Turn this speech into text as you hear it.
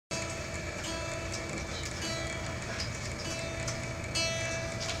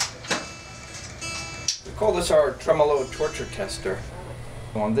Call this our tremolo torture tester.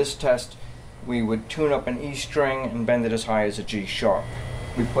 On this test, we would tune up an E string and bend it as high as a G sharp.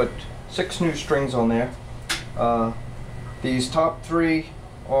 We put 6 new strings on there. These top 3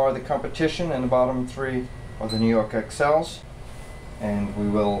 are the competition and the bottom 3 are the NYXLs. And we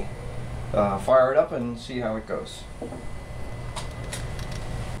will fire it up and see how it goes.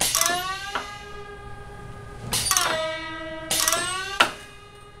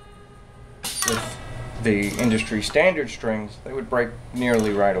 With the industry standard strings, they would break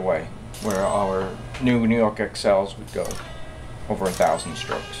nearly right away, where our new NYXLs would go over 1,000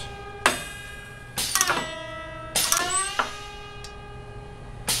 strokes.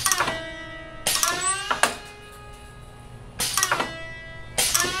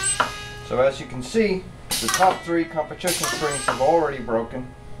 So as you can see, the top 3 competition strings have already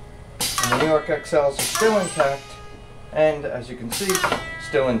broken, and the NYXLs are still intact, and as you can see,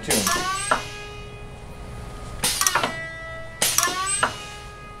 still in tune.